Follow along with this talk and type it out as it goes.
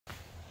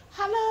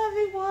Hello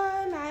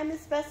everyone, I'm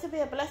supposed to be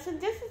a blessing.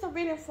 This is a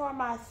reading for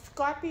my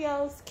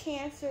Scorpios,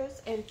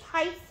 Cancers, and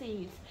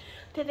Pisces.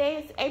 Today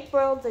is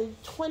April the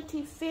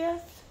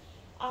 25th,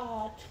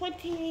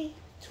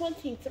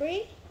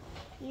 2023.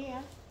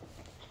 Yeah.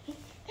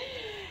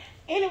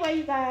 Anyway,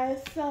 you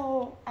guys,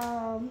 so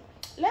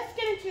let's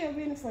get into your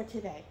reading for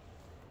today.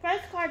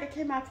 First card that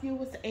came out for you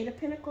was the Eight of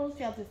Pentacles.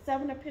 You have the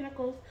Seven of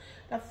Pentacles,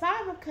 the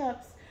Five of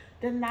Cups,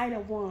 the Knight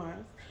of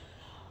Wands.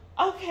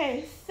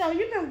 Okay, so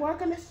you've been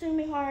working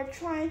extremely hard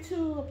trying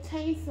to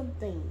obtain some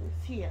things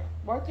here.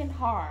 Working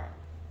hard.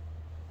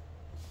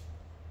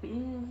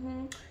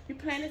 You're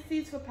planting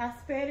seeds for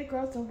prosperity,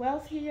 growth, and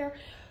wealth here.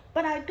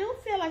 But I do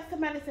feel like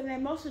somebody's in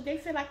emotion. They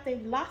feel like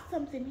they've lost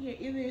something here.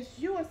 Either it's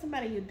you or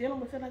somebody you're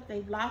dealing with feel like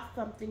they've lost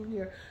something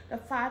here. The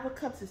Five of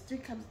Cups is 3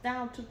 cups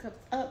down, 2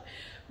 cups up.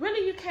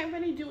 Really, you can't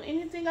really do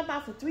anything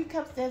about the 3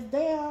 cups that's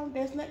down.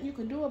 There's nothing you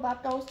can do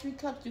about those 3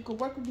 cups. You can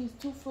work with these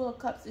 2 full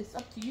cups. It's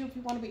up to you if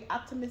you want to be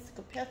optimistic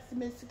or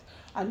pessimistic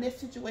on this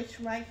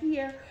situation right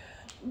here.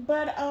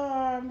 But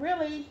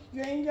really,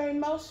 you're in your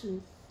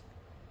emotions,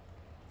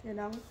 you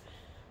know.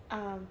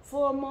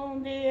 Full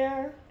moon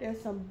there.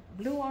 There's some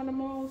blue on the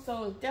moon,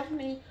 so it's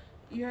definitely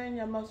you're in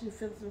your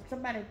emotions. You feel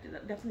somebody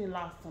definitely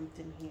lost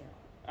something here.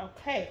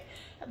 Okay,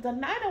 the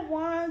Knight of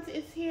Wands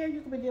is here.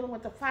 You could be dealing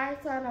with a fire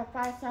sign, or a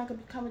fire sign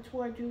could be coming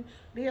toward you.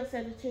 Leo,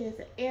 Sagittarius,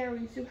 and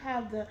Aries. You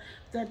have the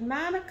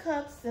Nine of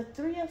Cups, the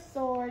Three of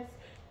Swords,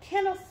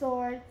 Ten of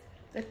Swords,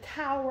 the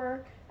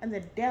Tower, and the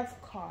Death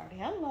card.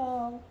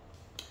 Hello.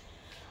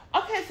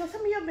 Okay, so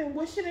some of you have been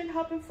wishing and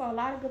hoping for a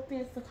lot of good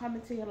things to come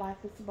into your life.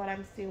 This is what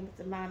I'm seeing with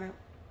the Nine of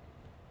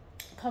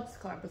Cups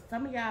card. But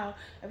some of y'all,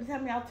 every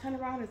time y'all turn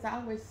around, there's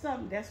always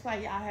something. That's why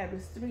y'all have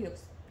this Three of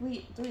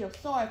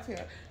Swords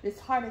here.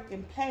 This heartache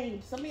and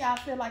pain. Some of y'all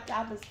feel like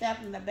y'all been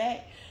stabbed in the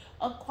back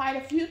quite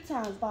a few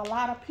times by a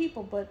lot of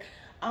people. But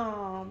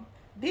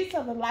these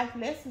are the life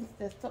lessons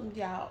that some of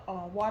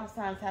y'all water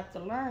signs have to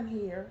learn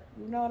here.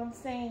 You know what I'm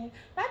saying?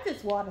 Not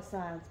just water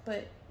signs,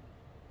 but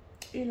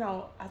you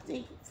know, I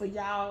think for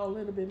y'all a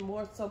little bit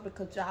more so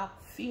because y'all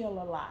feel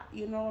a lot.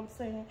 You know what I'm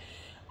saying?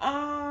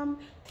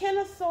 Ten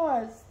of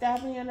Swords,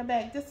 stabbing you in the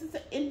back. This is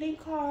an ending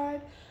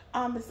card.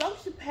 As long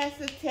as you pass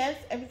the test,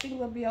 everything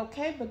will be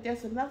okay. But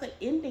there's another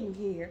ending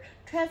here.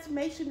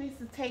 Transformation needs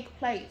to take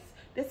place.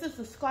 This is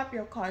the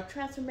Scorpio card.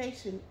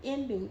 Transformation,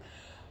 ending.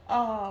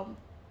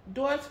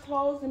 Doors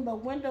closing,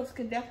 but windows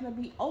can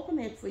definitely be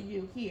opening for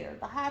you here.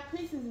 The High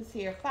Priestess is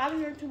here. Follow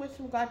your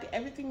intuition regarding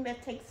everything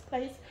that takes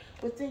place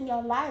within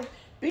your life.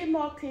 Be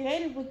more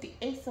creative with the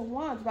Ace of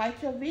Wands.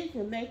 Write your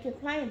vision. Make it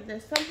plain. If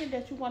there's something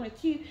that you want to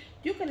achieve,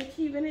 you can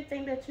achieve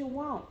anything that you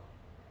want.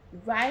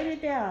 Write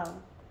it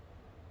down.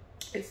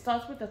 It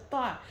starts with a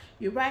thought.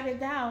 You write it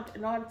down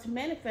in order to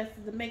manifest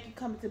it, to make it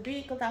come to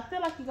be. Because I feel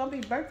like you're going to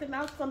be birthing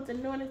out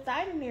something new and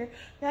exciting here.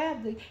 You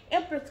have the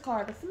Empress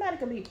card. Or somebody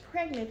could be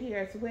pregnant here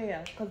as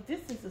well. Because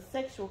this is a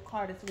sexual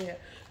card as well.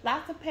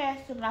 Lots of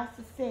passion, lots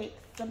of sex.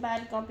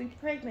 Somebody's going to be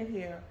pregnant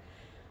here.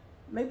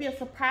 Maybe a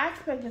surprise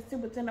pregnancy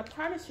within a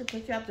partnership.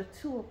 Because you have the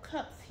Two of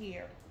Cups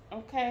here.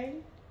 Okay?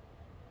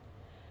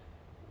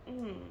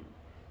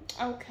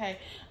 Okay.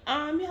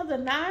 You have the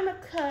Nine of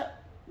Cups.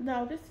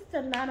 No, this is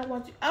the Nine of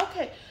Wands.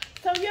 Okay,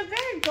 so you're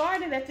very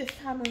guarded at this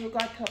time in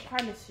regard to a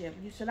partnership.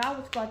 You should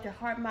always guard your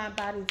heart, mind,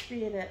 body, and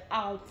spirit at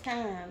all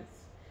times.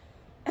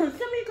 Some of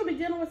you could be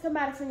dealing with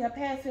somebody from your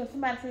past, or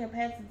somebody from your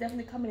past is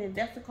definitely coming in.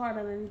 That's the card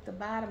underneath the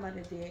bottom of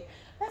the deck.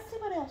 Let's see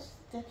what else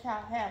that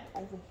y'all have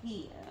over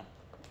here.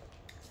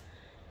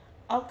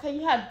 Okay,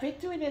 you have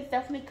victory that's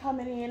definitely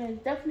coming in, and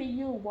it's definitely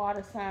you,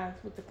 water signs,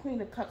 with the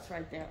Queen of Cups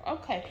right there.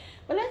 Okay,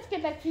 but let's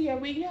get back to your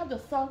reading. You have the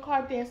Sun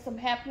card. There's some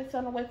happiness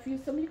on the way for you.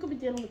 Some of you could be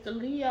dealing with the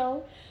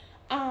Leo.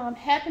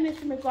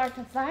 Happiness in regard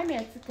to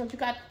finances, because you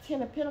got the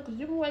Ten of Pentacles.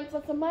 You've been waiting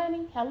for some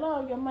money.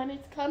 Hello, your money's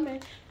coming.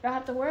 You don't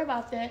have to worry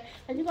about that.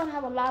 And you're going to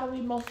have a lot of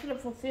emotional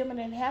fulfillment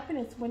and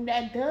happiness when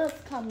that does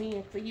come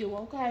in for you,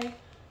 okay?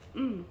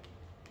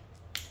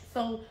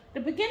 So the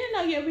beginning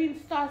of your reading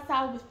starts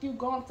out with you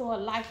going through a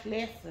life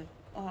lesson.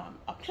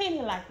 Plenty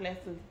of life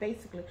lessons,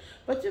 basically.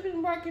 But you've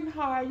been working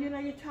hard. You know,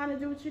 you're trying to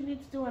do what you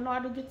need to do in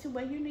order to get to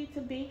where you need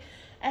to be.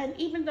 And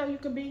even though you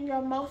could be in your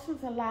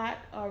emotions a lot,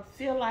 or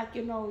feel like,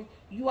 you know,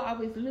 you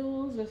always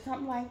lose or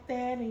something like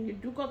that, and you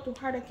do go through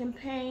heartache and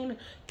pain,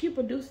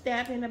 people do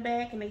stab you in the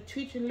back and they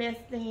treat you less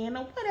than,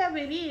 or whatever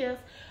it is,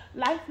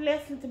 life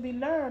lesson to be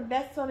learned.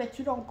 That's so that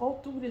you don't go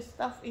through this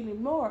stuff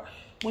anymore.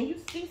 When you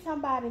see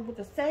somebody with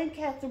the same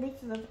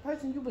characteristics as the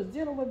person you was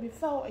dealing with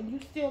before, and you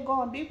still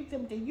go and be with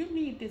them, then you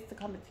need this to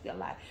come into your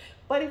life.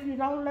 But if you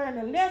don't learn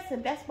a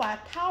lesson, that's why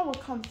a tower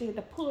comes in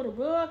to pull the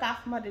rug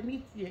out from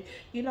underneath you,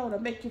 you know, to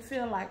make you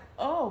feel like,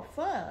 oh,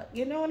 fuck.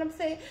 You know what I'm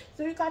saying?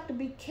 So you got to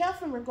be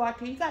careful in regard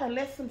to, you got to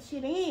let some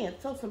shit in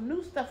so some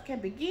new stuff can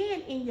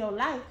begin in your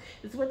life,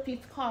 is what these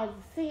cards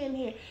are saying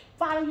here.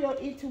 follow your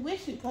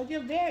intuition, because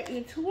you're very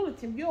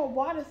intuitive. You're a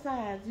water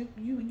sign.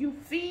 You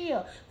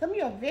feel. Some of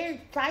you are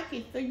very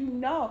psychic, so you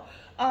know.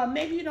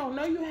 Maybe you don't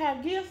know you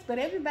have gifts, but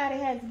everybody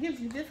has gifts.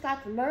 You just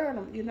got to learn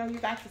them. You know, you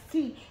got to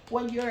see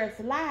what yours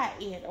lie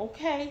in,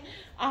 okay?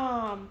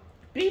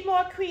 Be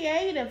more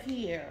creative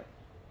here.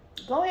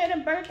 Go ahead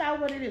and birth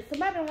out what it is.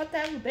 Somebody don't have to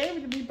have a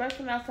baby to be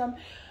birthing out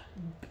something.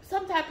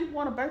 Sometimes people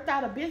want to birth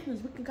out a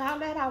business. We can call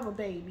that our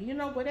baby. You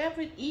know, whatever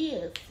it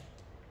is,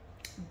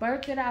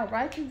 birth it out.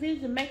 Write your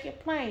vision. Make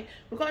it plain.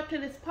 Regard to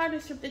this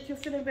partnership that you're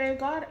feeling very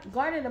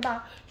guarded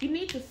about, you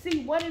need to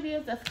see what it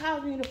is that's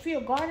causing you to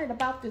feel guarded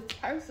about this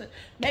person.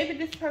 Maybe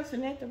this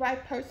person ain't the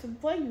right person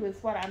for you is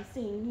what I'm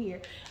seeing here.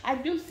 I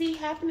do see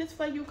happiness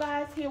for you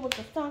guys here with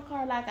the Sun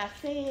card, like I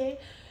said.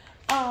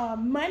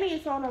 Money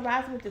is on the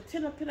rise with the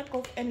Ten of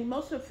Pentacles, and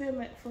emotional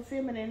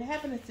fulfillment and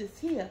happiness is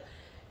here.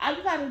 All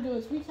you gotta do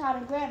is reach out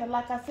and grab it.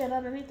 Like I said,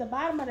 underneath the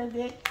bottom of the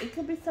deck, it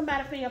could be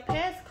somebody from your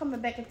past coming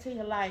back into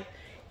your life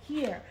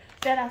here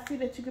that I see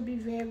that you could be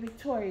very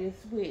victorious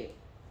with.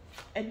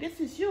 And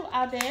this is you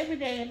out there every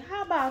day. And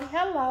how about,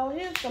 hello,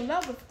 here's the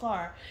Lover's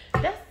card.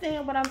 That's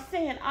saying what I'm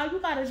saying. All you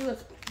gotta do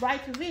is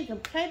write your vision,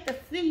 plant the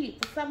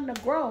seed for something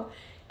to grow,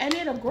 and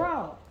it'll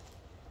grow.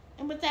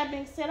 And with that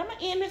being said, I'm going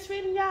to end this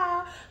reading,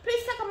 y'all.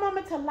 Please take a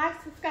moment to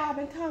like, subscribe,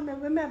 and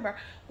comment. Remember,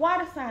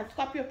 water signs,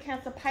 Scorpio,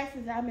 Cancer,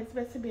 Pisces, I'm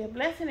expected to be a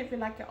blessing. If you'd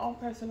like your own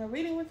personal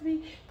reading with me,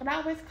 you can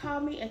always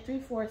call me at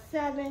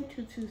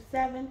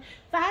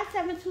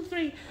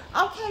 347-227-5723.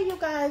 Okay, you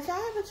guys,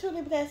 y'all have a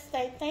truly blessed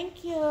day.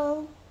 Thank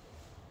you.